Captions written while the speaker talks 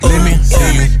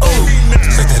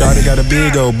got a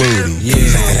big old booty. Yeah.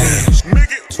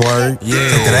 Twerk. Yeah.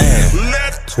 Take that ass.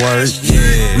 Twerk.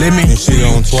 Yeah. Let me. And she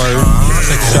gon' twerk.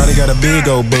 Shawty got a big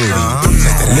old booty.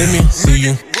 Let me see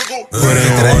you. Put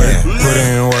in work. Put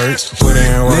in work. Put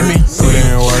in work. Let me put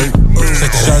in work.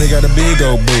 Shawty got a big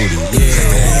old booty.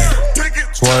 Yeah.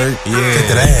 Twerk. Yeah. Take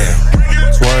that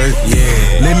ass. Twerk.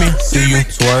 Yeah. Let me see you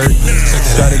twerk.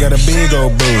 Shawty got a big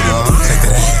old booty. Take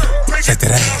that ass. Take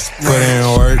that ass. Put in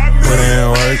work. Put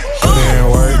in work. Put in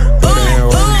work. Put in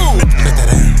work. Take that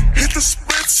ass. Hit the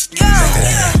splits. Take that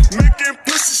ass. Making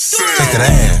pussy sick. Take that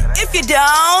ass. If you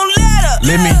don't let her,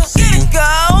 let me see you. Go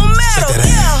metal. Take that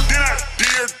ass.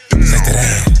 Take that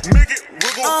ass. Make it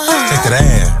wiggle. Take that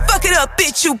ass. Fuck it up,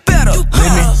 bitch, you better.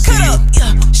 Let me see cut you. up,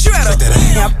 shred up. Take that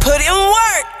ass. Now put in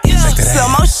work. Take that Some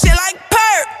ass. more shit like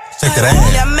perk. Take that ass.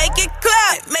 Now make it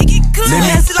clap, make it clap. Let me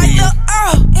Dance like see you. the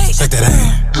earl. Take that ass.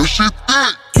 Your shit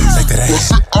thick. Take that ass.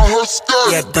 Pussy on her skirt.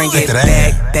 Yeah, bring Take it that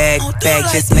back, ass. back,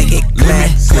 just make it Let clap,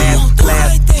 me see clap, you. clap.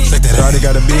 Take that ass. Shawty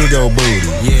got a big old booty.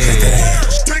 Yeah. Take that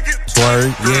ass. Take it.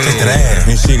 Twerk. Yeah. Take that ass.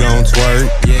 And she gon' twerk.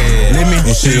 Yeah. Let me.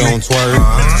 And she gon' twerk.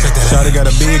 Shawty got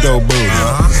a big old booty.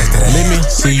 Let me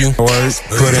see you work.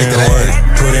 Put in work.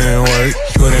 Put in work.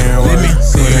 Put in work. Let me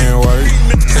put in work.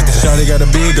 Shawty got a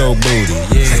big old booty.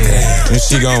 Yeah. And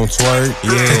she gon' twerk.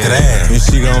 Yeah. Take that ass. And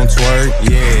she gon' twerk.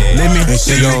 Yeah. Let me. And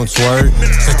she gon' twerk.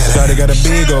 Shawty got a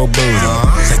big old booty.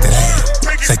 Take that ass.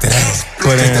 Take that ass.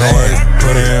 Put in work.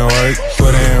 Put in work.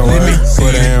 Put in work. Let me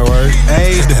put in work.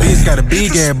 Hey, the bitch got a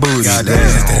big ass booty.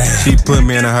 She put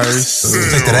me in a hearse.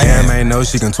 Take that ass. Ain't know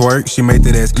she can twerk. She made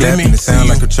that ass clap and it sound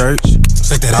like a church.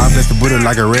 I blessed the booty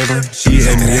like a reverend. She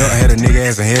ate me up, had a nigga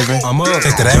ass in heaven. I'm up.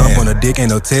 Take that ass. Jump on a dick, ain't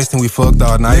no testing. We fucked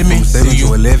all night from 7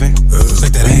 to 11.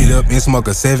 Beat it up and smoke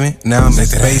a 7. Now I'm in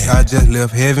space, I just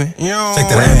left heaven. Take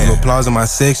that ass. Applause in my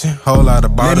section. Whole lot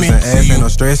of bottles and ass, ain't no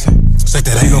stressing.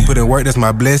 She gon' put in work, that's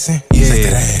my blessing. Yeah,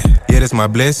 yeah, that's my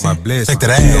blessing. Take that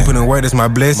ass. She gon' put in work, that's my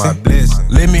blessing.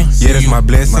 Let me. Yeah, that's my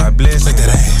blessing. Take that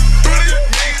ass.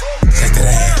 Take that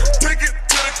ass.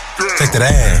 Take that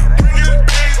ass.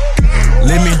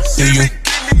 Let me see you.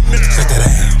 Take that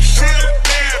ass.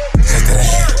 Take that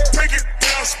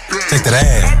ass. Take that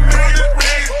ass.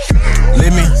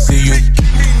 Let me see you.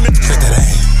 Take that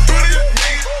ass.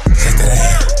 Take that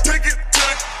ass.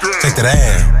 Take that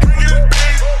ass.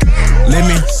 Let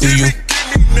me see you.